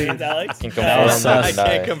say no names, Alex. I can That was confirm nor sus. I deny.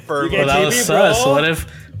 can't confirm. You Well, get that was TV, sus. bro.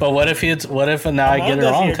 What if now I get it Among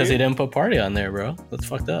Us wrong here, because he dude. didn't put party on there, bro? That's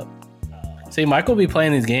fucked up. See, Michael be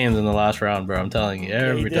playing these games in the last round, bro. I'm telling you, He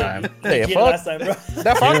every did. time. Hey, He did fuck. last time, bro.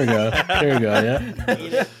 Here we go. Here we go.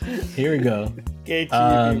 Yeah. Here we go.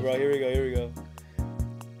 KTV, bro. Here we go.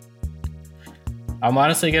 I'm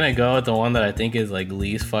honestly gonna go with the one that I think is like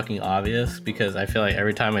least fucking obvious because I feel like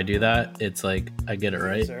every time I do that, it's like I get it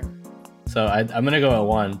right. Sir. So I'm gonna go with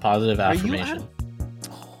 1, positive you affirmation.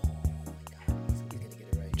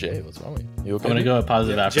 Jay, what's wrong with you? You okay? I'm gonna go with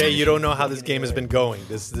positive Jay, affirmation. you don't know how this game has been going.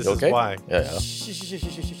 This You is okay? why. Yeah.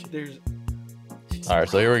 There's All right,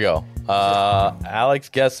 so here we go. Alex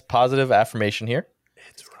guessed positive affirmation here.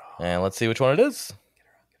 It's wrong. And let's see which one it is.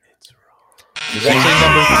 It's wrong. It's actually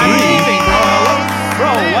number 3. Bro,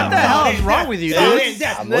 what the hell is wrong with you, dude?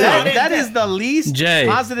 That is the least Jay,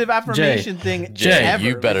 positive affirmation thing Jay, ever.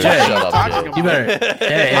 you better What are shut up, talking Jay. about? You better.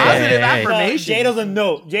 Hey, Positive hey. affirmation. Jay doesn't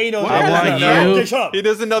know. Jay knows. I want you- Jay, shut up. He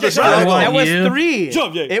doesn't know the Shut up. struggle. want That was you- 3. Shut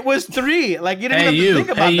up, Jay. It was 3. Like you didn't Hey have to you. think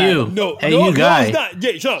about Hey that. you. No, Hey no, you guy. No, it's not.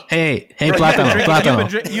 Jay, shut up. Hey Bro, you've Platano, been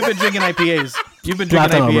Platano. you've been drinking IPAs. You've been drinking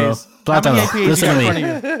Platano, bro. IPAs. How many Platano, IPAs you listen got to in me.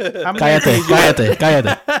 front of you? How many Cállate, IPAs you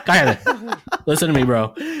got? cállate. Listen to me, bro.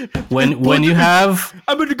 When you have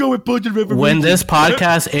I'm gonna go with positive affirmation. when this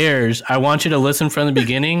podcast airs, I want you to listen from the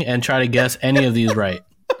beginning and try to guess any of these right.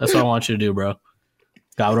 That's what I want you to do, bro.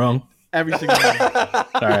 Got Every single one.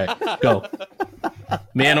 All right, go.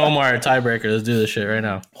 Me and Omar are tiebreaker. Let's do this shit right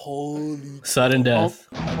now. Holy. Sudden death.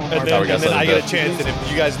 And we got then I something get a better. chance, and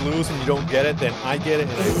if you guys lose and you don't get it, then I get it.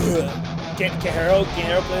 And Can Harold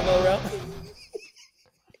play another round?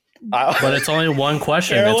 But it's only one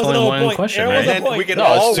question. Arrow It's was only another one point. question, Arrow was right? a then we can No,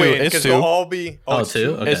 all it's 2. win It's because 2. they'll all be. Oh, it's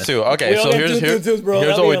 2? Okay. It's 2. Okay, We so all got here's twos, bro. here's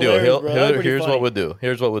That'd what we be do. hilarious, bro. That'd be pretty Here's funny. what we'll do.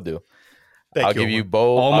 Here's what we'll do. Thank I'll you, give you Omar.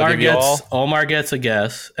 both. I'll Omar give you all. gets a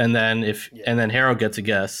guess, and then Harold gets a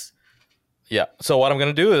guess. Yeah. So what I'm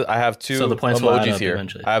gonna do is I have 2 So the points will add emojis up here.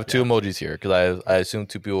 eventually. I have 2 emojis here because I assume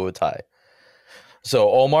 2 people would tie.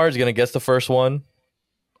 So Omar is gonna guess the first one,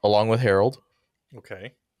 along with Harold.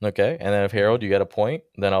 Okay. Okay, and then if Harold you get a point,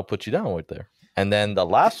 then I'll put you down right there. And then the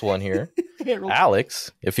last one here,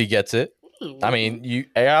 Alex, if he gets it, I mean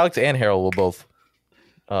Alex and Harold will both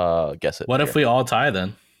guess it. What if we all tie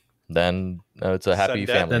then? then it's a happy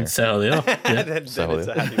family. Then sell, yeah. Then it's a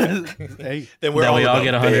happy family. Then we all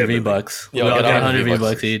get 100 V-Bucks. We all get 100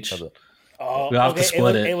 V-Bucks each. Oh, we have to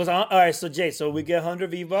split it. It was on. All right, so Jay, so we get 100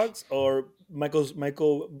 V-Bucks, or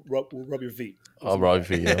Michael rub your feet. I'll rub your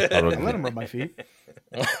feet. Yeah. Let him rub my feet.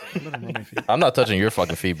 I'm not touching your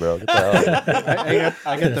fucking feet, bro. Get the hell out of here.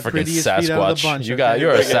 I got the prettiest Sasquatch. feet out of the bunch.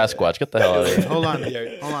 You're a Sasquatch. Get the hell out of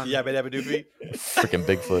here. Hold on. Yeah, but dabba feet. Freaking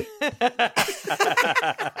Bigfoot.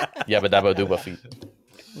 Yeah, but dabba feet.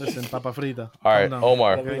 Listen, Papa Frita. All right,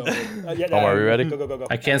 Omar. Omar, are you ready? Go.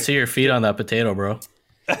 I can't see your feet on that potato, bro.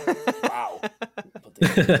 Wow.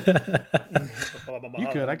 You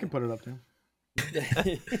could. I can put it up too.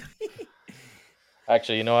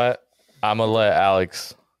 Actually, you know what? I'm gonna let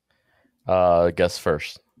Alex guess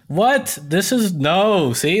first. What? This is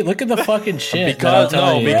no. See, look at the fucking shit. Because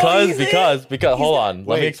hold on.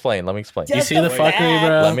 Let me explain. You see the fuckery,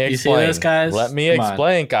 bro? Let me explain. You see this, guys? Let me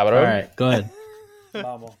explain, cabrón. All right, go ahead.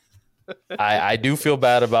 I do feel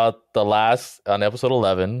bad about the last on episode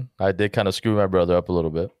 11. I did kind of screw my brother up a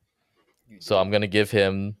little bit, so I'm gonna give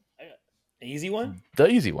him the easy one. The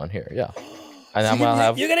easy one here, yeah. And so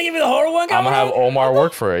you're gonna give me the horror one. I'm gonna have Omar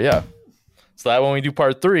work for it, yeah. So that when we do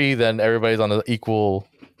part 3, then everybody's on the equal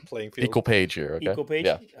playing field, equal page here. Okay, equal page.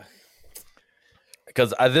 Yeah.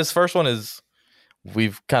 Because this first one is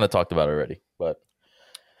we've kind of talked about it already, but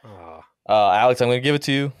Alex, I'm gonna give it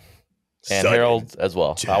to you. And sudden Harold as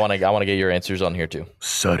well. Death. I want to get your answers on here too.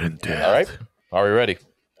 Sudden death. All right. Are we ready?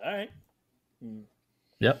 All right.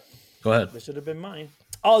 Yep. Go ahead. This should have been mine.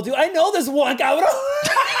 Oh, dude, I know this one, cabrón.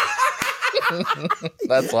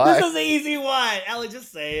 That's why. This is the easy one. Alex,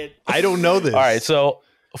 just say it. I don't know this. All right. So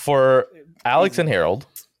for Alex and Harold,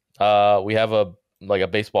 we have a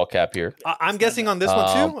baseball cap here. I'm guessing on this one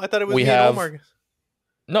too. I thought it was me and Omar.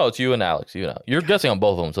 No, it's you and Alex. You're guessing on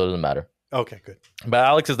both of them, so it doesn't matter. Okay, good. But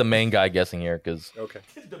Alex is the main guy guessing here because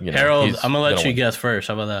Harold, I'm gonna let you guess first.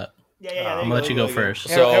 How about that? Yeah. I'm gonna let you go first.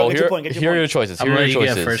 So here are your choices. I'm gonna let you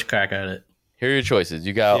get first crack at it. Here are your choices.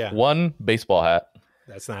 You got 1 baseball hat.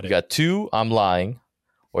 That's not it. You got 2, I'm lying,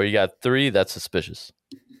 or you got 3, that's suspicious,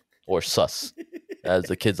 or sus, as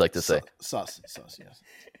the kids like to say. Sus, yes.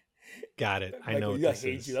 Got it. I know what this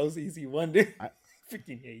is. That was the easy one, dude.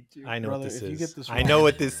 Freaking hate you. I know what this is. I know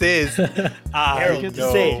what this is. I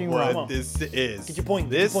know what this is. Get your point.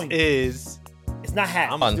 This is. It's not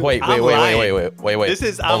hat. Wait. This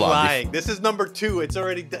is I'm lying. This is number 2. It's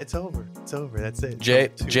already. It's over. It's over. That's it. Jay.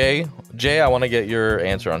 I want to get your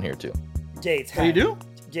answer on here too. Jay, it's hat. Oh, you do?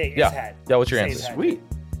 Jay, it's hat. Yeah. What's your answer? Sweet.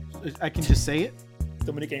 I can just say it.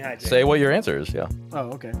 Dominican hat. Jay. Say what your answer is. Yeah. Oh,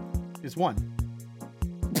 okay. It's 1.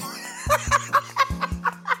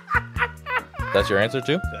 That's your answer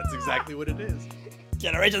too? That's exactly what it is.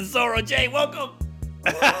 Generation Zorro, Jay, welcome.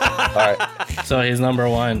 All right. So he's number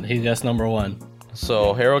 1. He guessed number 1.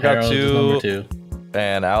 So Harold got 2. Number 2.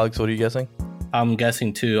 And Alex, what are you guessing? I'm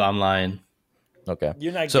guessing 2. I'm lying. Okay.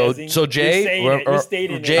 You're not guessing. So Jay,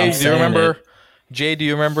 Jay, do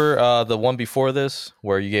you remember the one before this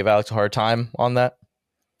where you gave Alex a hard time on that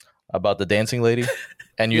about the dancing lady,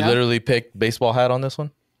 and you literally picked baseball hat on this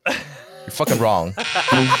one? You're fucking wrong.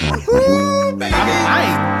 Point for me.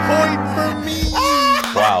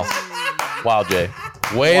 Wow, Jay.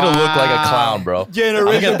 Way to look like a clown, bro.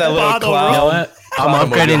 Generation get that little clown. You know what? I'm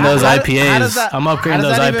upgrading those IPAs. I'm upgrading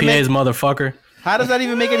those IPAs, motherfucker. How does that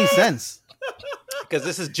even make any sense? Because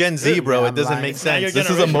this is Gen Z, bro. It doesn't make sense. This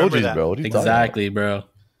is emojis, bro. Exactly, bro.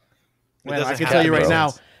 Man, I can tell you right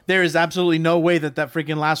now, there is absolutely no way that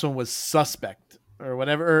freaking last one was suspect or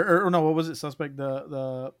whatever. Or no, what was it? Suspect,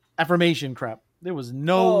 the affirmation crap. There was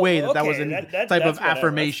no way that was a type of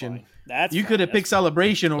affirmation. You could have picked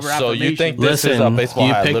celebration over affirmation. So you think this is a baseball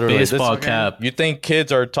hat? You picked baseball cap. You think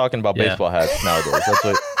kids are talking about baseball hats nowadays?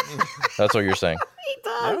 That's what you're saying. He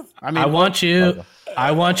does. I mean, I want you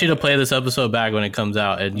to play this episode back when it comes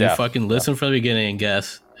out, and you fucking listen from the beginning and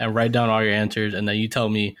guess, and write down all your answers, and then you tell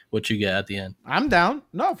me what you get at the end. I'm down.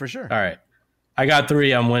 No, for sure. All right. I got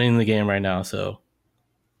 3. I'm winning the game right now, so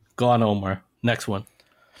go on, Omar. Next one.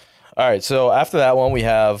 All right, so after that one, we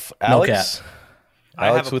have Alex. No cap.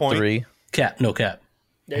 Alex with 3. No cap.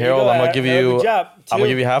 Harold, I'm gonna give you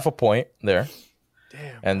half a point there.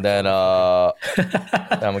 Damn. And then I'm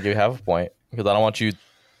gonna give you half a point because I don't want you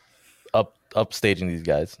upstaging these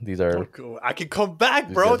guys. These are. I can come back,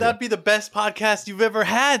 bro. That'd be the best podcast you've ever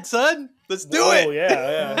had, son. Let's do it. Oh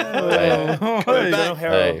yeah. Coming back,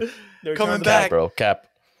 Harold. Coming back, bro. Cap.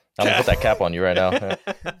 I'm gonna put that cap on you right now.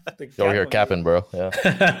 You're over here capping, bro.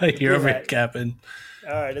 Yeah. You're over here capping.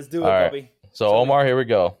 All right, let's do it, Bobby. So Omar, here we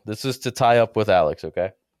go. This is to tie up with Alex,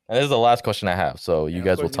 okay? And this is the last question I have, so you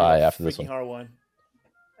guys will tie after this one. Hard one.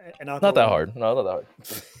 Not that hard. No, not that hard.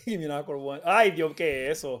 Give me an awkward one. Ay, Dios, ¿qué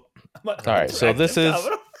es eso? All right, so this is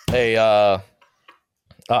a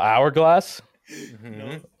hourglass.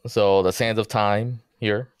 Mm-hmm. So the sands of time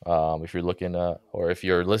here. If you're looking or if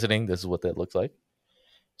you're listening, this is what that looks like.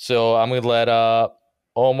 So I'm gonna let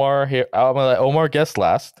Omar here. I'm gonna let Omar guess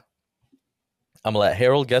last. I'm gonna let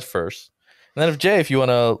Harold guess first. And then if Jay, if you want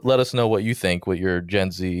to let us know what you think, what your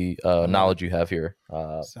Gen Z knowledge you have here,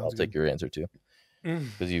 I'll take your answer too.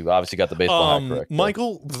 Because you obviously got the baseball hat correct.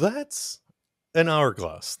 Michael, that's an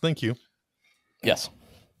hourglass. Thank you. Yes.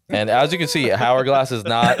 And as you can see, hourglass is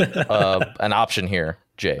not an option here,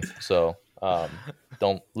 Jay. So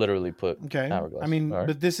don't literally put hourglass. I mean, right.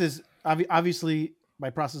 but this is obviously by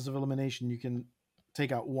process of elimination, you can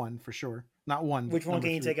take out one for sure. Not one. Which one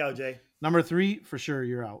can you take out, Jay? Number 3, for sure,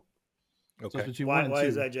 you're out. Okay. So why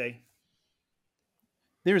is that, Jay?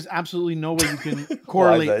 There is absolutely no way you can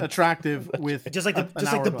correlate attractive with just like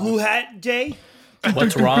the blue hat, Jay.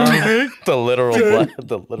 What's wrong? the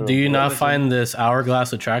literal. Do you not find this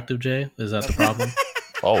hourglass attractive, Jay? Is that the problem?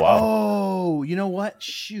 Oh wow. Oh, you know what?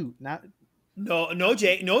 Shoot, No,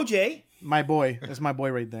 Jay. My boy, that's my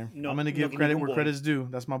boy right there. No, I'm gonna give credit where credit's due.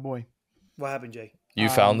 That's my boy. What happened, Jay? You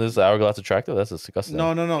found this hourglass attractive? That's disgusting.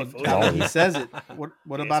 No. He says it.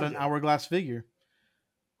 What about an hourglass figure?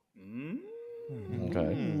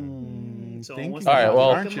 Okay. So all right.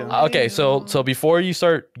 Well, okay. So before you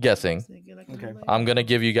start guessing, I'm gonna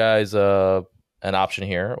give you guys an option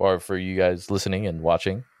here, or for you guys listening and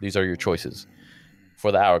watching, these are your choices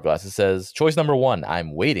for the hourglass. It says choice number 1,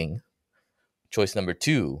 I'm waiting. Choice number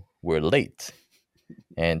 2, we're late.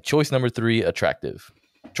 And choice number 3, attractive.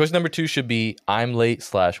 Choice number 2 should be I'm late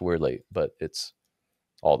 / we're late, but it's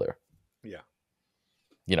all there. Yeah.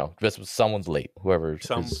 You know, just someone's late, whoever is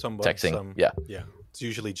texting. Yeah. It's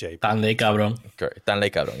usually Jay. Tan late, cabrón. Correct. Tan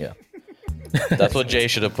late, cabrón. Yeah. That's what Jay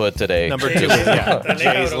should have put today. Number 2 is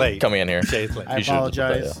Jay's late. Coming in here. Jay's late. I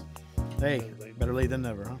apologize. Hey, better late than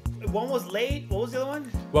never, huh? One was late. What was the other one?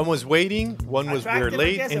 One was waiting. One was we're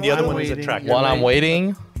late, and the other one was attractive. One I'm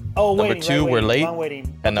waiting. Oh, number 2, we're late.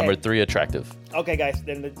 Waiting. And number 3, attractive. Okay, guys,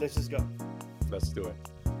 then let's just go. Let's do it.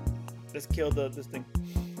 Let's kill this thing.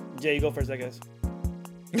 Jay, you go first, I guess.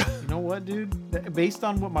 You know what, dude? Based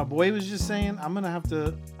on what my boy was just saying, I'm gonna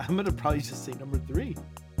probably just say number 3.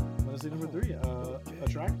 I'm gonna say number 3.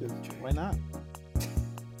 Attractive. Why not?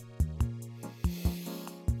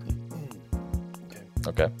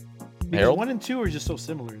 Okay. Because Harold? 1 and 2 are just so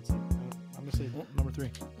similar. It's like I'm gonna say number 3.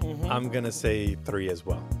 Mm-hmm. I'm gonna say 3 as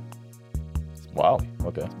well. Wow.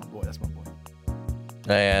 Okay. That's my boy.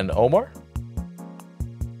 And Omar?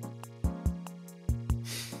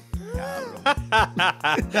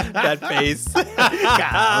 That face. Come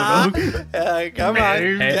on.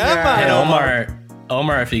 Hey,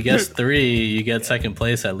 Omar, if you guess 3, you get second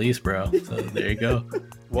place at least, bro. So there you go.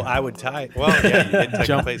 Well, I would tie. Well, yeah, you get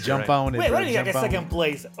second place. Jump on it. Wait, why did you get second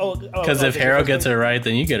place? Because if Harold gets it right,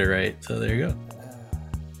 then you get it right. So there you go.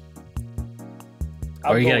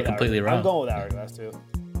 Or you get it completely wrong. I'm going with hourglass too.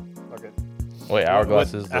 Okay. Wait,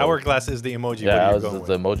 hourglass is the... Hourglass is the emoji. Yeah, what are you going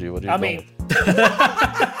the emoji. What are you going with?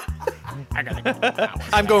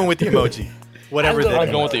 I'm going with the emoji. Whatever I'm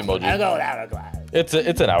going with the emoji. I'm going with hourglass. It's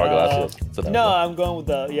an hourglass. It's an no, hourglass. I'm going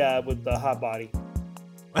with the hot body.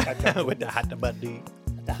 With the hot body.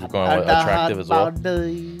 You're going with attractive as well?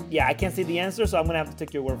 Yeah, I can't see the answer, so I'm going to have to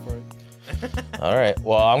take your word for it. All right.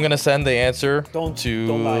 Well, I'm going to send the answer Don't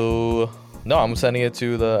to... No, I'm sending it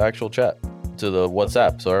to the actual chat, to the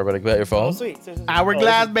WhatsApp. So everybody get your phone. Oh, sweet.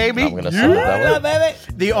 Hourglass, baby. I'm going to send it that way.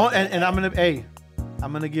 Baby. And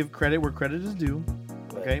I'm gonna give credit where credit is due.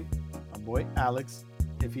 Okay, my boy Alex.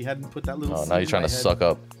 If he hadn't put that little... Oh, now you're trying to suck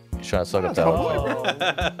up. You're trying to suck up that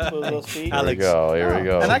one. Here we go. Here we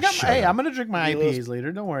go. And I got I'm gonna drink my IPAs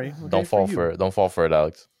later. Don't worry. Okay, Don't fall for it. Don't fall for it,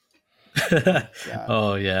 Alex.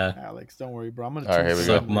 Oh yeah, Alex, don't worry, bro. I'm gonna here we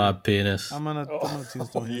go. Suck my penis. I'm gonna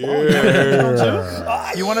tombstone him.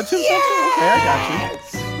 Yeah. You want a tombstone too? Okay, I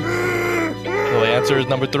got you. Well, the answer is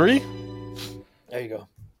number 3. There you go.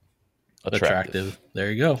 Attractive.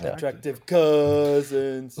 There you go. Yeah. Attractive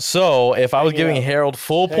cousins. So if I was giving out. Harold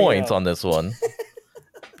full Hang points out. on this one,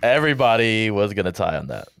 everybody was gonna tie on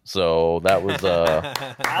that. So that was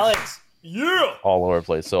Alex, yeah. all over the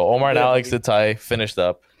place. So Omar and Alex did tie, finished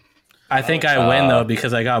up. I think I win though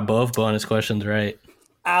because I got both bonus questions right,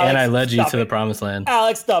 Alex, and I led you stop to the it. promised land.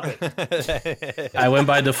 Alex, stop it. I win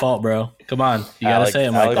by default, bro. Come on, you gotta Alex, say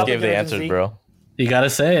it, Alex Michael. gave the answers, bro. You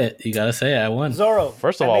gotta say it. You gotta say it. I won. Zorro.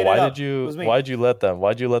 First of all, why'd you let them?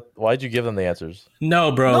 Why'd you give them the answers?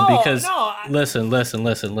 No, bro, because listen.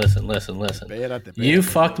 You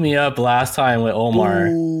fucked me up last time with Omar,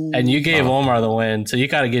 and you gave Omar the win, so you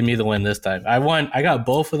gotta give me the win this time. I won. I got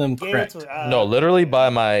both of them correct. No, literally by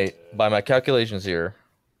my calculations here,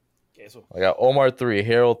 I got Omar 3,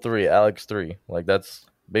 Harold 3, Alex 3. Like that's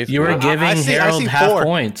basically. You were giving Harold half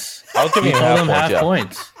points. I was giving him half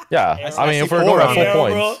points. Yeah, I mean, if we're going at full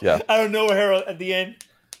points, bro. Yeah. I don't know Harold at the end.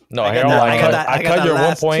 No, Harold, I cut your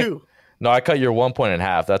 1 point. Two. No, I cut your 1 point in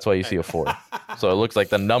half. That's why you see a 4. So it looks like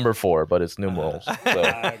the number 4, but it's numerals. So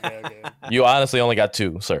okay. You honestly only got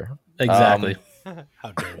 2, sir. Exactly.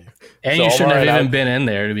 How dare you? And so you shouldn't have even been in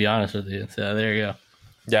there, to be honest with you. So there you go.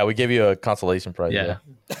 Yeah, we give you a consolation prize. Yeah.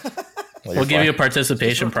 We'll give you a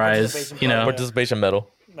participation prize. Participation medal.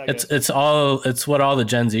 It's what all the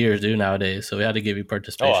Gen Zers do nowadays. So we had to give you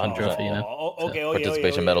participation trophy. Okay.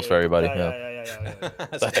 Participation medals for everybody. Yeah.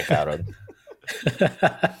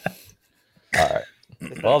 All right.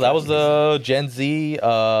 Well, that was the Gen Z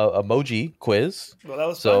emoji quiz. Well, that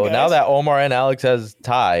was so fun, now that Omar and Alex has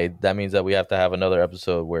tied, that means that we have to have another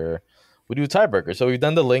episode where we do a tiebreaker. So we've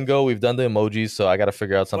done the lingo, we've done the emojis. So I got to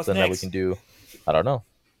figure out something that we can do. I don't know.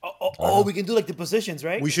 We can do like the positions,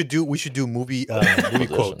 right? We should do movie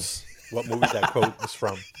quotes. What movie that quote is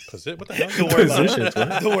from? What the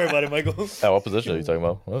hell? Don't worry about it, Michael. What position are you talking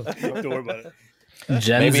about? Don't worry about it.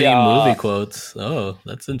 Gen Z movie quotes. Oh,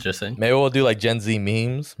 that's interesting. Maybe we'll do like Gen Z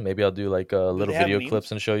memes. Maybe I'll do like little video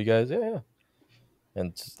clips and show you guys. Yeah.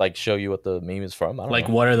 And just, like show you what the meme is from. I don't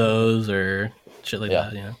know. What are those or shit like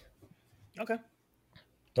that, you know? Okay.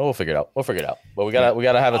 Oh, we'll figure it out. But we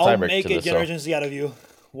gotta have a tiebreaker. I'll make a Generation Z out of you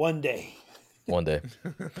one day. One day.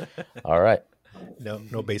 All right.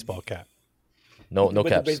 No baseball cap. No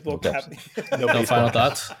caps. Baseball cap. No final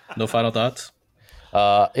thoughts. No final thoughts.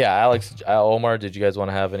 Yeah, Alex, Omar, did you guys want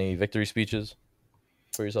to have any victory speeches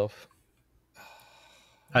for yourself?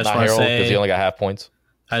 I just want to say, because he only got half points.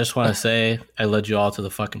 I just want to say I led you all to the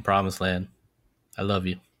fucking promised land. I love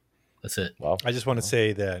you. That's it. Well, I just want to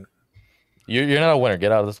say that you're not a winner.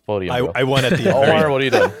 Get out of this podium. I won at the Omar, what are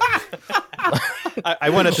you doing? I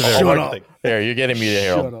won at the very end. Here, you're getting muted,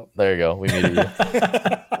 Harold. There you go. We muted you.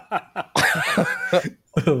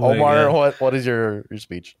 Omar, what is your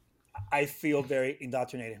speech? I feel very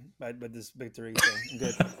indoctrinated by this victory. So I'm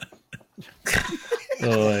good.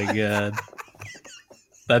 Oh my god.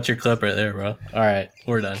 That's your clip right there, bro. All right,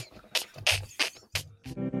 we're done.